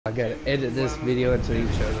I gotta edit this video into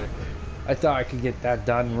each other. I thought I could get that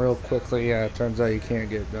done real quickly. Yeah, it turns out you can't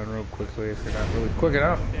get it done real quickly if you're not really quick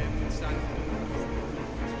enough.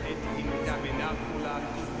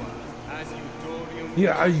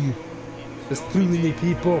 Yeah, there's too many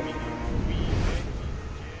people.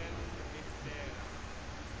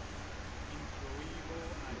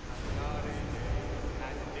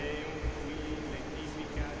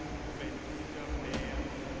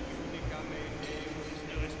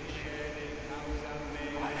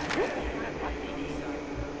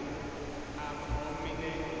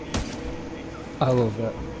 I love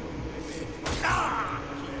that.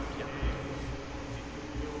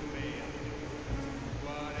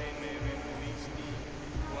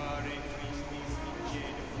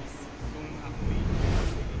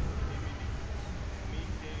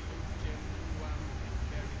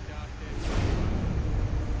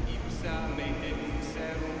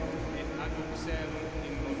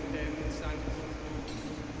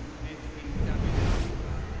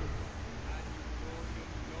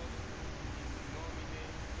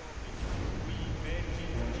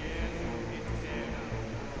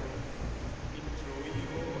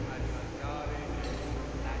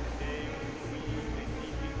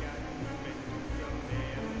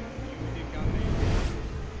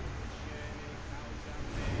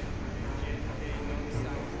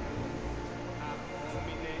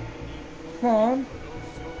 Come on.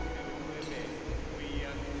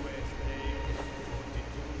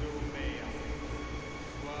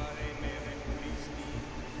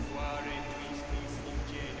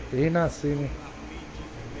 Did he not see me?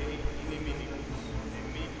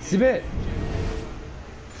 Sibit!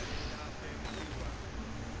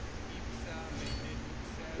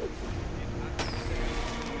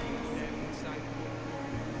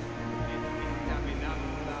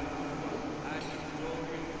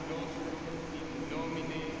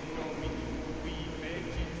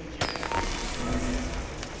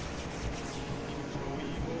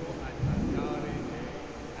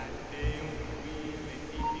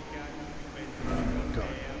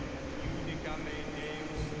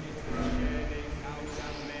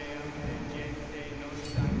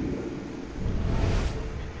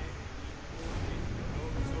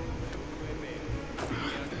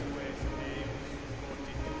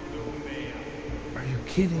 Are you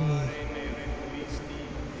kidding me?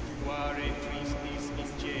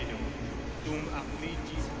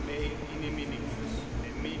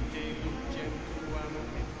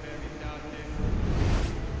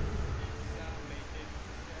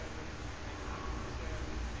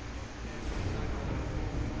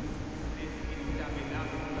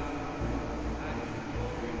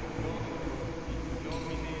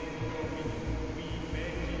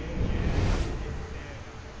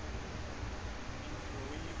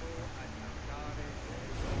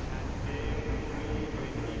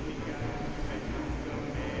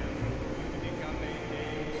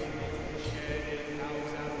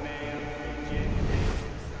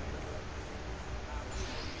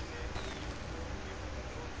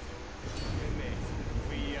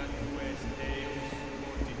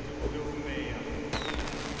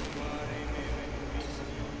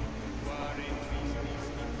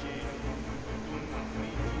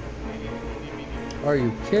 Are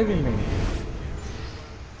you kidding me?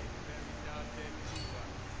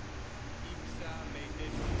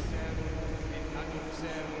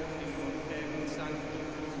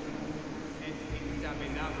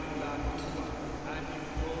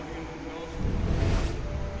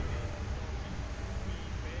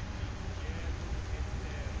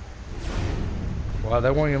 Wow,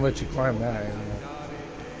 they won't even let you climb that anymore.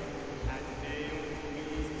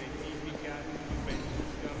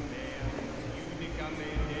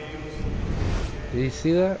 Did you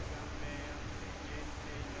see that?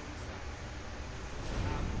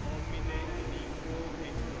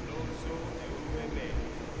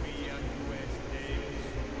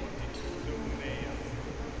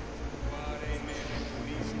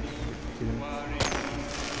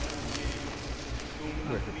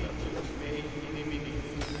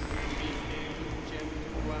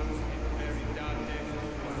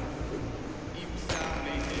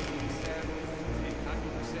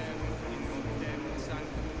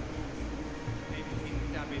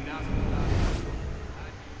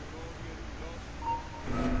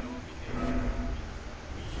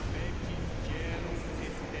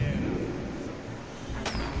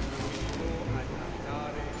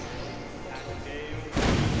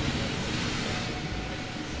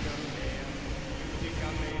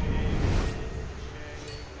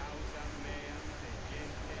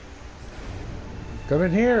 Come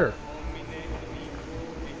in here.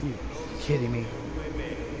 You kidding me?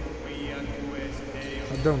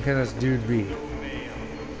 dumb can this dude be?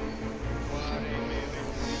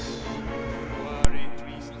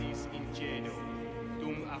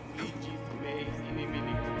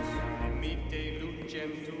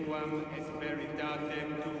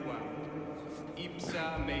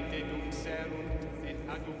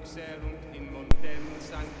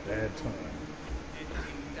 Bad time.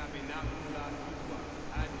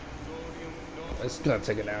 It's gonna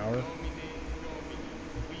take an hour.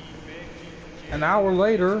 An hour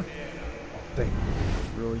later. Oh, thank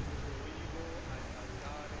you. Really?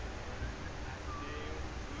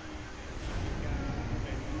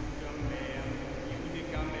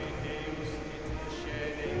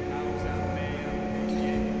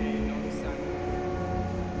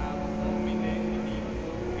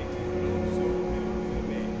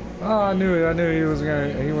 Oh, I knew it. I knew he wasn't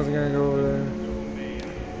gonna go over there.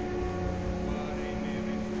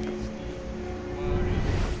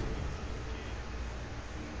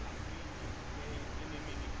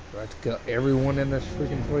 Do I have to kill everyone in this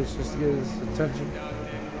freaking place just to get his attention?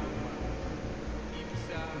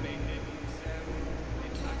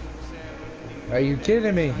 Are you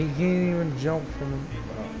kidding me? He can't even jump from.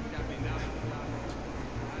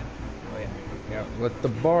 Yeah, let the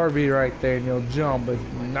bar be right there and you'll jump, but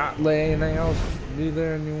not let anything else be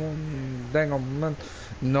there and you won't dang on.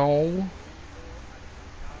 No.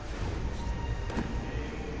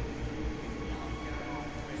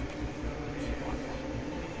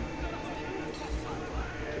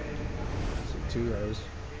 So 2 hours.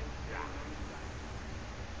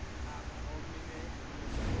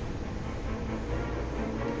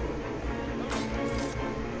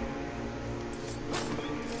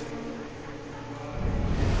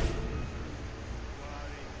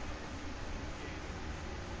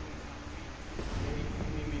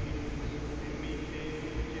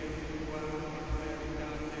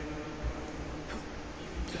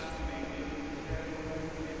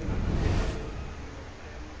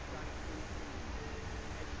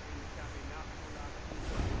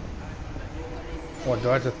 What, do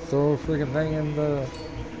I have to throw a freaking thing in the...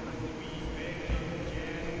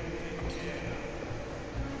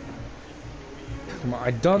 Come on,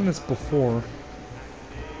 I've done this before.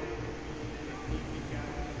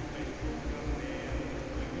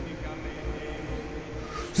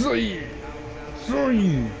 Three!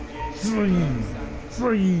 Three! Three!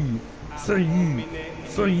 Three! Three!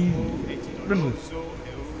 Three!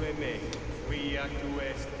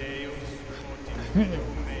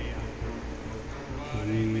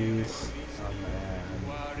 Please,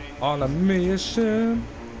 on a mission,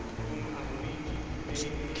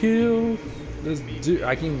 kill this dude.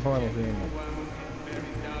 I can't even find my name.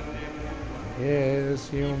 Yes,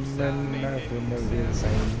 human, nothing will be the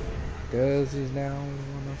same. Cause he's now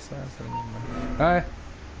one assassin. Hi.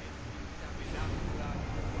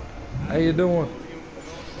 How you doing?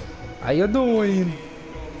 How you doing?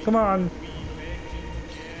 Come on.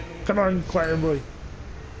 Come on, choir boy.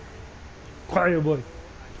 Choir boy.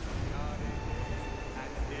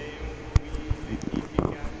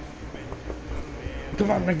 Come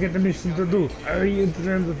on, I get the mission to do. I already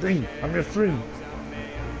entered the thing. I'm your stream.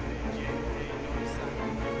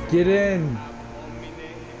 Get in.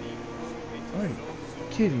 Are you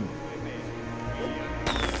kidding?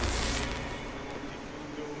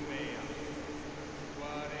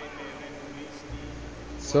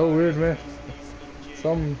 So weird, man.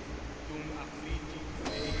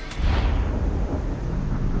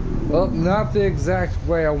 Well, not the exact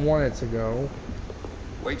way I want it to go.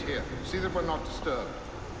 Wait here. See that we're not disturbed.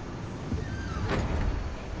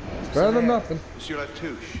 It's better than nothing. Monsieur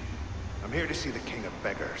Latouche, I'm here to see the King of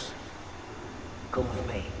Beggars. Come with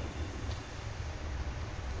me.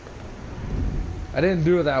 I didn't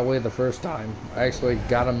do it that way the first time. I actually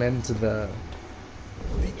got him into the...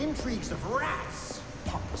 The intrigues of rats!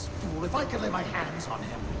 Pompous fool, if I could lay my hands on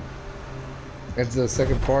him. It's the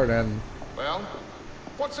second part, and... Well,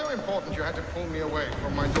 what's so important you had to pull me away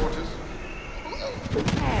from my daughters?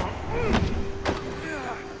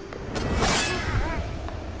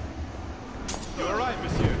 You're all right,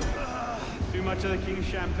 monsieur. Too much of the king's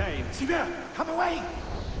champagne. Sylvain, come away!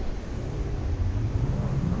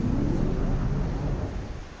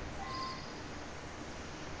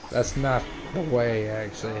 That's not the way I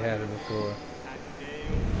actually had it before.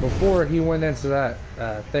 Before he went into that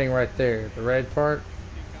thing right there, the red part.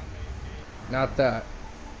 Not that.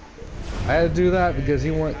 I had to do that because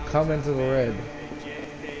he wouldn't come into the red.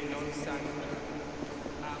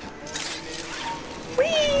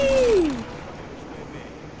 Whee!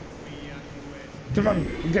 Come on,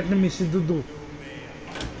 we got the mission to do.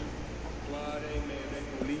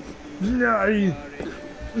 No,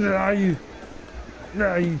 no.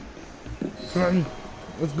 Hey, son,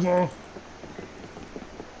 let's go.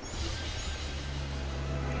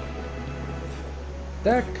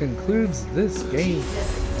 That concludes this game.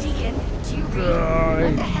 Jesus, Deacon, do you read?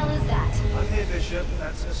 What the hell is that? I'm here, Bishop.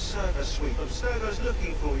 That's a server sweep. Abstergo's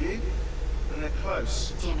looking for you. And they're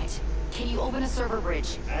close. Damn it. Can you open a server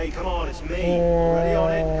bridge? Hey, come on, it's me. Ready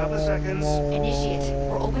on it. Couple of seconds. Initiate.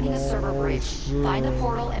 We're opening a server bridge. Find the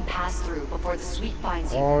portal and pass through before the sweep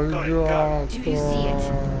finds you. Got it, go. Do you see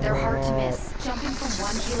it? They're hard to miss. Jumping from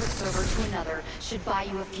one Helix server to another should buy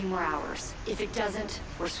you a few more hours. If it doesn't,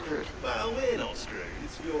 we're screwed. Well, we're not screwed.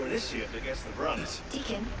 It's your initiate that gets the brunt.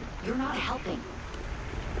 Deacon, you're not helping.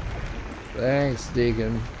 Thanks,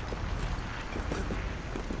 Deacon.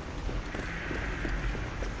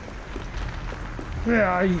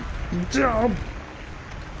 Yeah, I jump.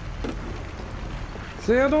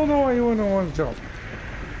 See, I don't know why you wouldn't want to jump.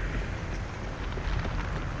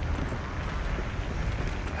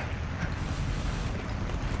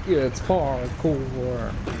 Yeah, it's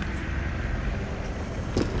parkour.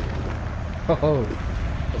 Oh,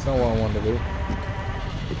 that's not what I wanted to do.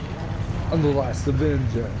 I'm the last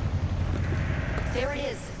Avenger. There it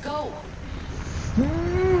is. Go.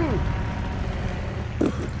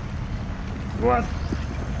 What?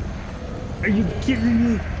 Are you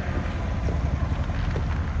kidding me?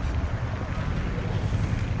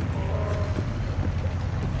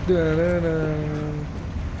 Da-da-da.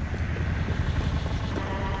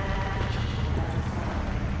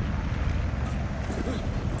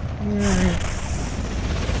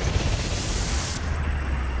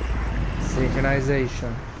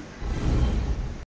 Synchronization.